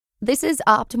This is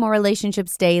Optimal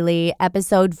Relationships Daily,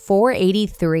 episode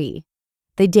 483,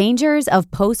 The Dangers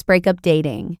of Post-Breakup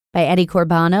Dating by Eddie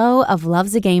Corbano of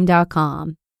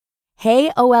lovesagame.com.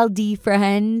 Hey, OLD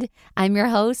friend. I'm your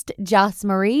host, Joss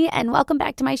Marie, and welcome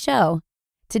back to my show.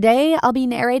 Today, I'll be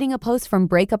narrating a post from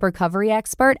breakup recovery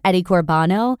expert Eddie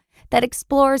Corbano that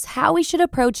explores how we should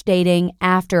approach dating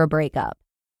after a breakup.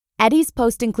 Eddie's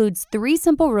post includes 3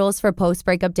 simple rules for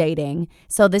post-breakup dating,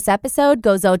 so this episode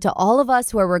goes out to all of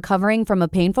us who are recovering from a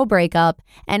painful breakup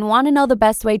and want to know the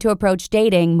best way to approach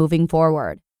dating moving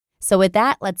forward. So with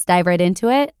that, let's dive right into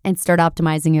it and start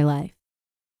optimizing your life.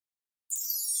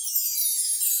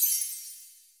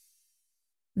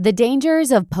 The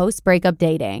Dangers of Post-Breakup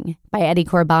Dating by Eddie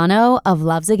Corbano of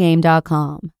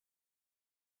lovesagame.com.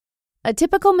 A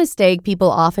typical mistake people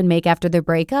often make after their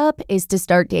breakup is to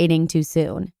start dating too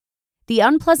soon. The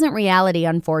unpleasant reality,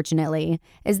 unfortunately,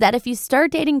 is that if you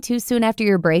start dating too soon after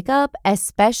your breakup,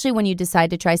 especially when you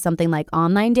decide to try something like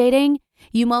online dating,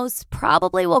 you most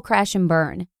probably will crash and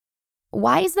burn.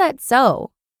 Why is that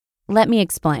so? Let me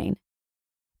explain.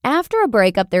 After a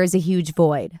breakup, there is a huge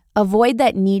void, a void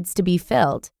that needs to be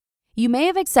filled. You may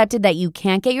have accepted that you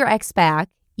can't get your ex back,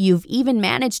 you've even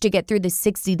managed to get through the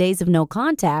 60 days of no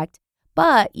contact,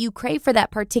 but you crave for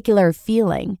that particular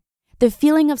feeling. The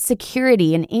feeling of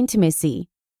security and intimacy.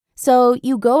 So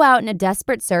you go out in a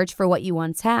desperate search for what you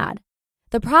once had.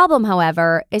 The problem,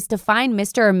 however, is to find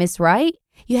Mr. or Miss Right,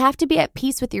 you have to be at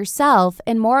peace with yourself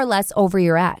and more or less over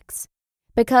your ex.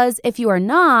 Because if you are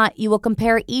not, you will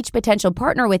compare each potential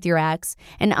partner with your ex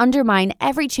and undermine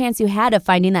every chance you had of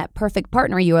finding that perfect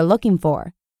partner you are looking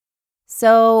for.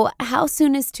 So how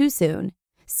soon is too soon?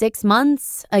 6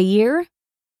 months? A year?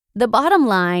 The bottom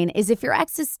line is if your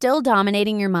ex is still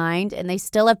dominating your mind and they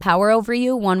still have power over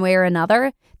you one way or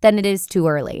another, then it is too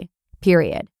early,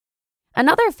 period.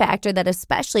 Another factor that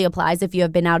especially applies if you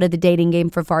have been out of the dating game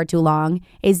for far too long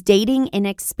is dating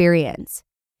inexperience.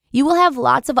 You will have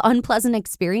lots of unpleasant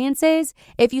experiences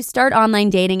if you start online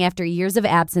dating after years of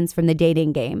absence from the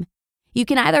dating game. You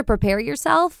can either prepare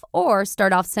yourself or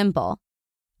start off simple.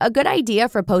 A good idea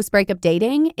for post-breakup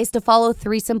dating is to follow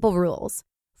 3 simple rules.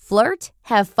 Flirt,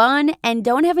 have fun, and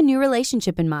don't have a new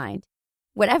relationship in mind.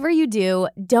 Whatever you do,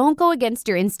 don't go against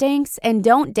your instincts and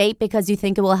don't date because you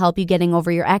think it will help you getting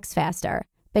over your ex faster,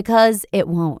 because it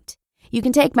won't. You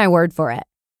can take my word for it.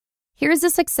 Here's a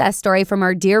success story from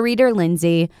our dear reader,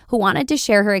 Lindsay, who wanted to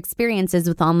share her experiences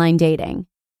with online dating.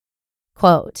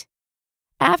 Quote,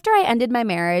 "After I ended my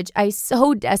marriage, I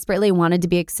so desperately wanted to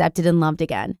be accepted and loved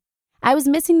again. I was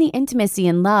missing the intimacy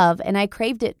and love, and I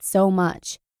craved it so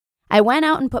much. I went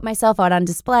out and put myself out on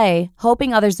display,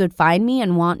 hoping others would find me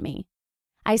and want me.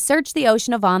 I searched the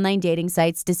ocean of online dating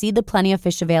sites to see the plenty of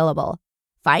fish available.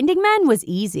 Finding men was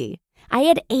easy. I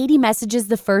had 80 messages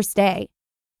the first day.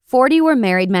 40 were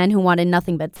married men who wanted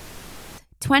nothing but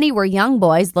 20 were young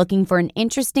boys looking for an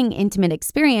interesting, intimate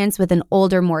experience with an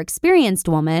older, more experienced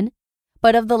woman.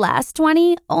 But of the last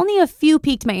 20, only a few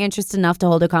piqued my interest enough to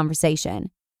hold a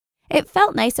conversation. It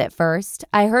felt nice at first.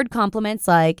 I heard compliments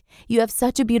like, 'You have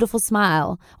such a beautiful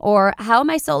smile,' or 'How am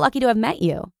I so lucky to have met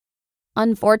you?'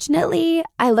 Unfortunately,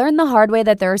 I learned the hard way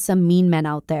that there are some mean men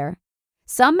out there.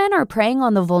 Some men are preying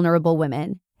on the vulnerable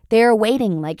women. They are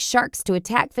waiting like sharks to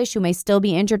attack fish who may still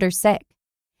be injured or sick.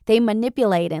 They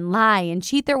manipulate and lie and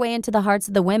cheat their way into the hearts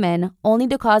of the women, only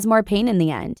to cause more pain in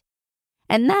the end.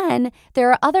 And then there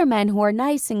are other men who are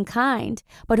nice and kind,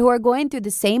 but who are going through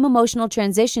the same emotional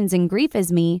transitions and grief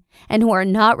as me, and who are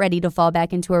not ready to fall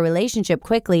back into a relationship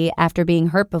quickly after being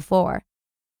hurt before.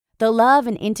 The love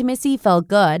and intimacy felt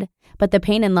good, but the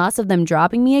pain and loss of them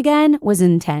dropping me again was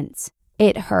intense.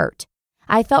 It hurt.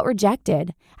 I felt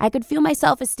rejected. I could feel my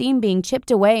self-esteem being chipped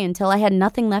away until I had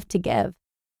nothing left to give.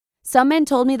 Some men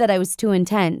told me that I was too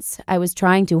intense, I was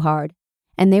trying too hard,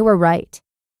 and they were right.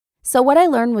 So what I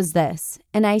learned was this,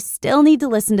 and I still need to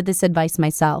listen to this advice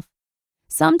myself.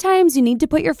 Sometimes you need to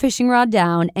put your fishing rod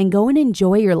down and go and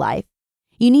enjoy your life.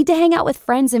 You need to hang out with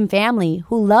friends and family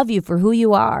who love you for who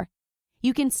you are.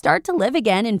 You can start to live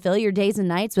again and fill your days and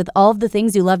nights with all of the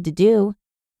things you love to do.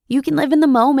 You can live in the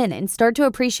moment and start to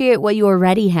appreciate what you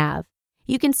already have.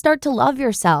 You can start to love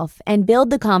yourself and build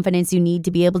the confidence you need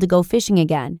to be able to go fishing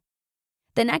again.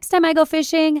 The next time I go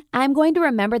fishing, I'm going to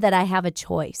remember that I have a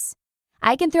choice.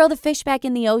 I can throw the fish back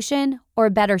in the ocean, or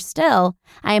better still,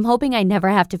 I am hoping I never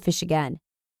have to fish again.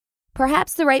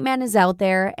 Perhaps the right man is out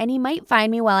there, and he might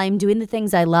find me while I'm doing the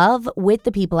things I love with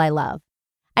the people I love.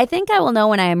 I think I will know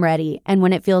when I am ready and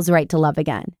when it feels right to love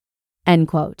again." End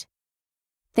quote.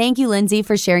 Thank you, Lindsay,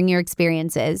 for sharing your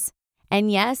experiences.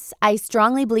 And yes, I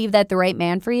strongly believe that the right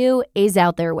man for you is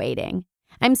out there waiting.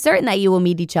 I'm certain that you will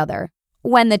meet each other,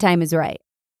 when the time is right.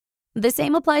 The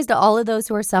same applies to all of those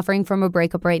who are suffering from a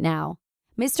breakup right now.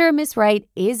 Mr. and Miss Right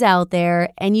is out there,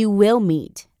 and you will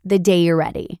meet the day you're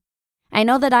ready. I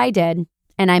know that I did,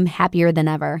 and I'm happier than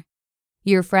ever.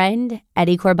 Your friend,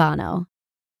 Eddie Corbano.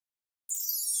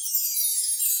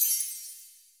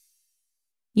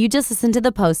 You just listened to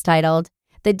the post titled,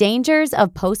 The Dangers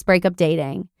of Post-Breakup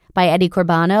Dating by Eddie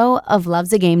Corbano of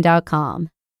lovesagame.com.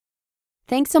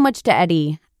 Thanks so much to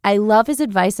Eddie. I love his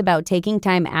advice about taking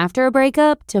time after a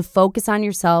breakup to focus on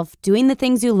yourself, doing the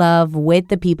things you love with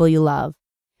the people you love.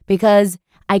 Because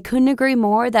I couldn't agree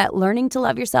more that learning to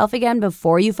love yourself again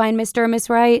before you find Mr. or Miss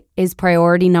Right is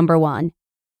priority number one.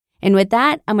 And with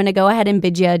that, I'm going to go ahead and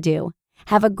bid you adieu.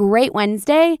 Have a great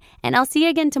Wednesday, and I'll see you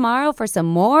again tomorrow for some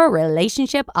more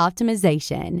relationship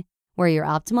optimization, where your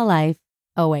optimal life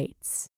awaits.